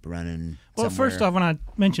a pipe running Well, somewhere. first off, when I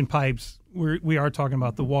mention pipes, we are talking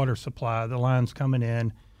about the water supply, the lines coming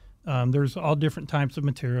in. There's all different types of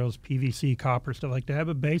materials, PVC, copper, stuff like that.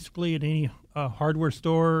 But basically, at any hardware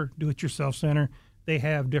store, do-it-yourself center, they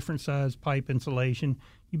have different size pipe insulation.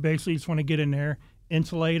 You basically just want to get in there,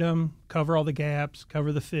 insulate them, cover all the gaps,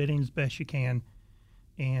 cover the fittings best you can.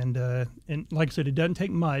 And like I said, it doesn't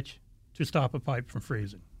take much to stop a pipe from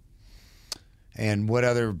freezing. And what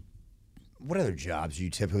other jobs are you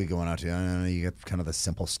typically going out to? I know you got kind of the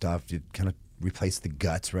simple stuff. You kind of replace the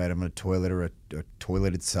guts, right? I'm a toilet or a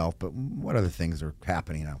toilet itself. But what other things are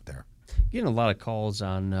happening out there? Getting a lot of calls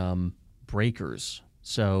on breakers.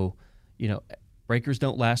 So, breakers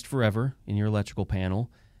don't last forever in your electrical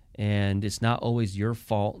panel, and it's not always your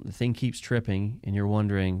fault. The thing keeps tripping, and you're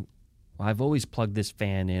wondering, well, I've always plugged this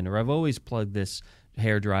fan in, or I've always plugged this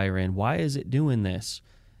hair dryer in. Why is it doing this?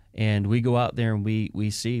 And we go out there and we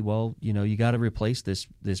see, well, you got to replace this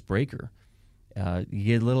breaker. You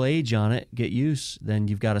get a little age on it, get use, then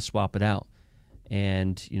you've got to swap it out.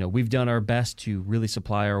 And we've done our best to really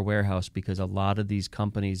supply our warehouse because a lot of these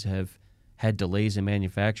companies have had delays in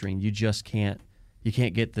manufacturing. You just can't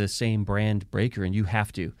get the same brand breaker, and you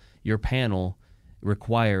have to. Your panel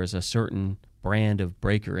requires a certain brand of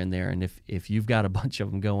breaker in there, and if you've got a bunch of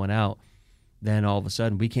them going out, then all of a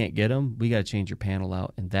sudden we can't get them. We got to change your panel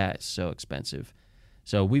out, and that's so expensive.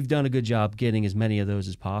 So we've done a good job getting as many of those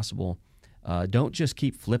as possible. Don't just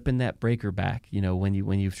keep flipping that breaker back. When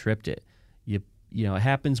you've tripped it, it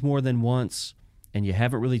happens more than once, and you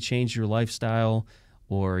haven't really changed your lifestyle,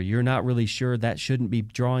 or you're not really sure that shouldn't be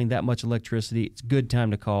drawing that much electricity. It's a good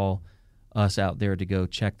time to call us out there to go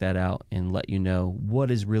check that out and let you know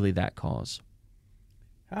what is really that cause.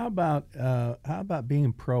 How about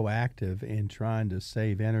being proactive in trying to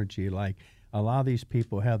save energy? Like a lot of these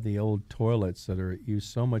people have the old toilets that use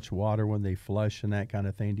so much water when they flush and that kind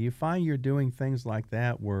of thing. Do you find you're doing things like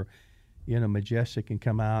that where, Majestic can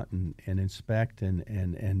come out and inspect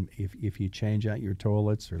and if you change out your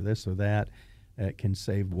toilets or this or that, it can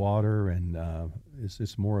save water and is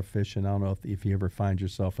this more efficient? I don't know if you ever find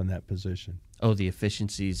yourself in that position. Oh, the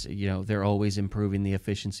efficiencies, they're always improving the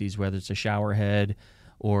efficiencies, whether it's a shower head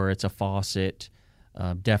or it's a faucet,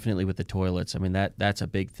 definitely with the toilets. I mean, that's a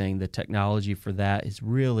big thing. The technology for that is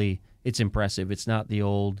really, it's impressive. It's not the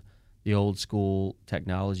old school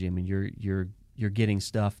technology. I mean, you're getting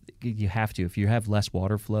stuff. You have to. If you have less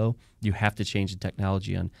water flow, you have to change the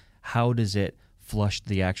technology on how does it flush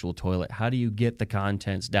the actual toilet? How do you get the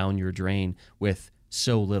contents down your drain with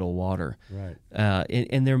so little water? Right.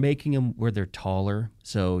 And they're making them where they're taller,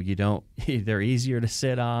 so they're easier to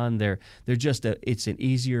sit on. They're just it's an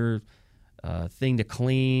easier thing to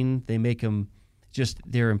clean. They make them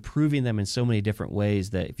they're improving them in so many different ways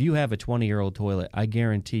that if you have a 20-year-old toilet, I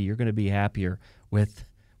guarantee you're going to be happier with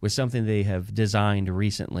something they have designed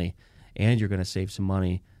recently, and you're going to save some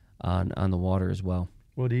money on the water as well.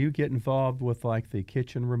 Well, do you get involved with like the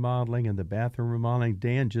kitchen remodeling and the bathroom remodeling?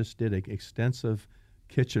 Dan just did an extensive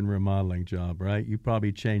kitchen remodeling job, right? You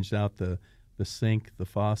probably changed out the sink, the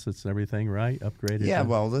faucets, and everything, right? Upgraded. Yeah.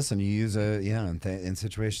 Well, listen, you use in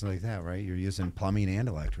situations like that, right? You're using plumbing and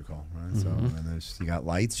electrical, right? Mm-hmm. So and you got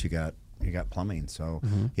lights, you got plumbing. So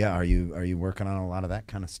Mm-hmm. yeah, are you working on a lot of that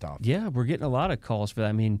kind of stuff? Yeah, we're getting a lot of calls for that.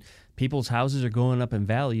 I mean, people's houses are going up in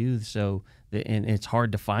value, and it's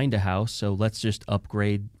hard to find a house, so let's just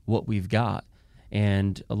upgrade what we've got.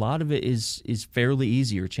 And a lot of it is fairly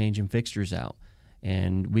easier, changing fixtures out,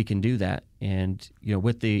 and we can do that. And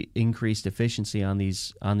with the increased efficiency on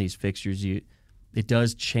these fixtures, it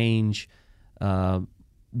does change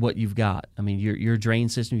what you've got. I mean, your drain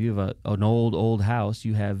system. If you have an old house,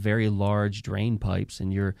 you have very large drain pipes,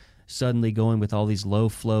 and you're suddenly going with all these low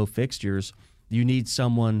flow fixtures. You need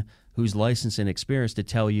someone who's licensed and experienced to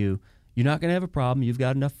tell you you're not going to have a problem. You've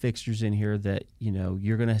got enough fixtures in here that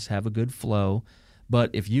you're going to have a good flow. But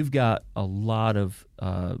if you've got a lot of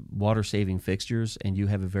water-saving fixtures and you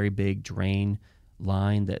have a very big drain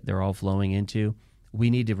line that they're all flowing into, we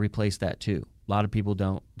need to replace that too. A lot of people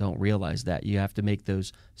don't realize that. You have to make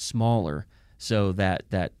those smaller so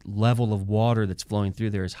that level of water that's flowing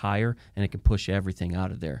through there is higher, and it can push everything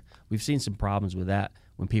out of there. We've seen some problems with that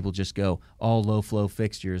when people just go all low flow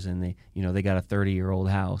fixtures, and they got a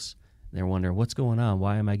 30-year-old house. They're wondering, what's going on?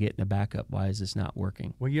 Why am I getting a backup? Why is this not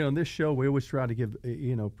working? Well, in this show, we always try to give,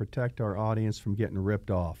 protect our audience from getting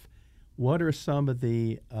ripped off. What are some of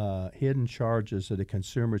the hidden charges that a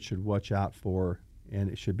consumer should watch out for, and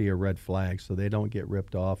it should be a red flag so they don't get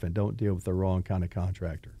ripped off and don't deal with the wrong kind of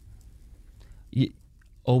contractor? You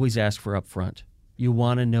always ask for upfront. You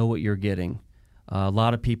want to know what you're getting. A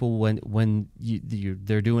lot of people, when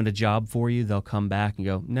they're doing a job for you, they'll come back and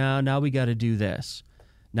go, now we got to do this.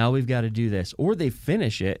 Now we've got to do this. Or they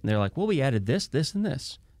finish it, and they're like, well, we added this, this, and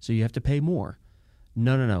this, so you have to pay more.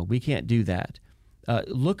 No, we can't do that.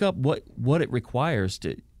 Look up what it requires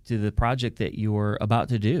to the project that you're about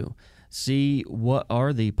to do. See what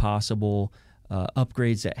are the possible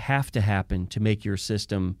upgrades that have to happen to make your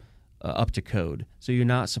system up to code, so you're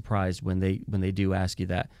not surprised when they do ask you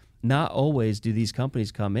that. Not always do these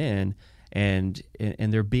companies come in and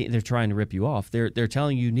they're trying to rip you off. They're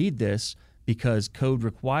telling you need this because code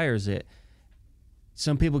requires it.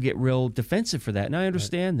 Some people get real defensive for that, and I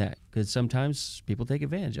understand that because sometimes people take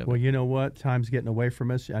advantage of it. Well, you know what? Time's getting away from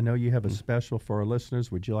us. I know you have a special for our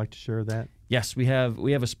listeners. Would you like to share that? Yes, we have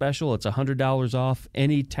a special. It's $100 off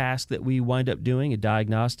any task that we wind up doing, a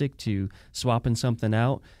diagnostic to swapping something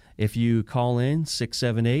out. If you call in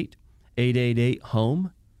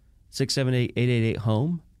 678-888-HOME,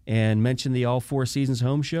 678-888-HOME, and mention the All Four Seasons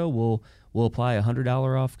Home Show, we'll apply a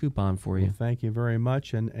 $100 off coupon for you. Well, thank you very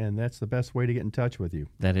much, and that's the best way to get in touch with you.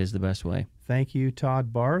 That is the best way. Thank you,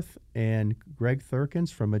 Todd Barth and Greg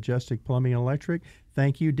Thurkins from Majestic Plumbing and Electric.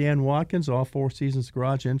 Thank you, Dan Watkins, All Four Seasons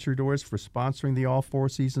Garage Entry Doors, for sponsoring the All Four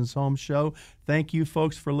Seasons Home Show. Thank you,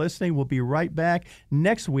 folks, for listening. We'll be right back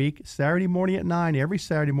next week, Saturday morning at 9, every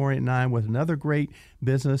Saturday morning at 9, with another great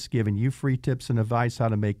business giving you free tips and advice how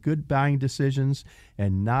to make good buying decisions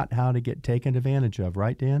and not how to get taken advantage of.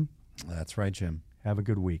 Right, Dan? That's right, Jim. Have a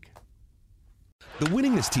good week. The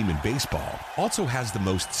winningest team in baseball also has the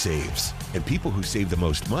most saves, and people who save the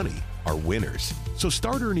most money are winners. So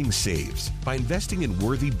start earning saves by investing in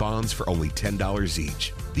worthy bonds for only $10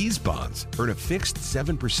 each. These bonds earn a fixed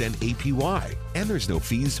 7% APY, and there's no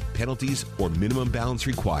fees, penalties, or minimum balance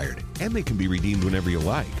required, and they can be redeemed whenever you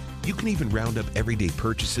like. You can even round up everyday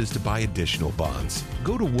purchases to buy additional bonds.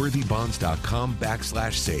 Go to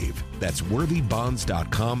worthybonds.com/save. That's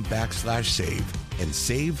worthybonds.com/save and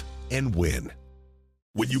save and win.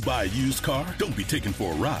 When you buy a used car, don't be taken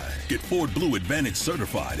for a ride. Get Ford Blue Advantage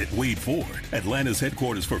certified at Wade Ford, Atlanta's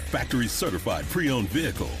headquarters for factory certified pre-owned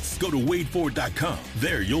vehicles. Go to wadeford.com.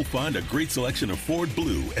 There you'll find a great selection of Ford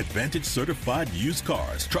Blue Advantage certified used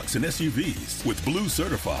cars, trucks, and SUVs. With Blue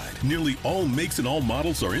certified, nearly all makes and all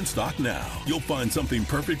models are in stock now. You'll find something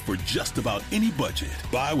perfect for just about any budget.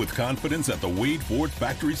 Buy with confidence at the Wade Ford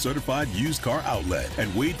factory certified used car outlet at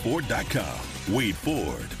wadeford.com. Wade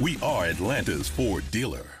Ford, we are Atlanta's Ford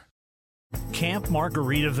dealer. Camp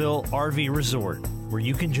Margaritaville RV Resort, where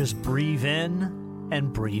you can just breathe in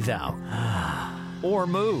and breathe out. Or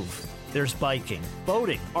move. There's biking,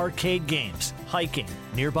 boating, arcade games, hiking,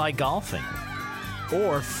 nearby golfing.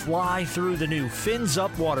 Or fly through the new Fins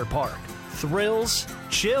Up Water Park. Thrills,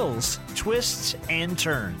 chills, twists, and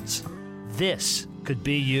turns. This could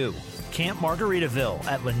be you. Camp Margaritaville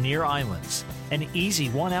at Lanier Islands. An easy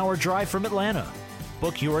 1-hour drive from Atlanta.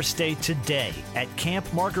 Book your stay today at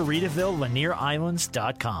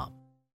campmargaritavillelanierislands.com.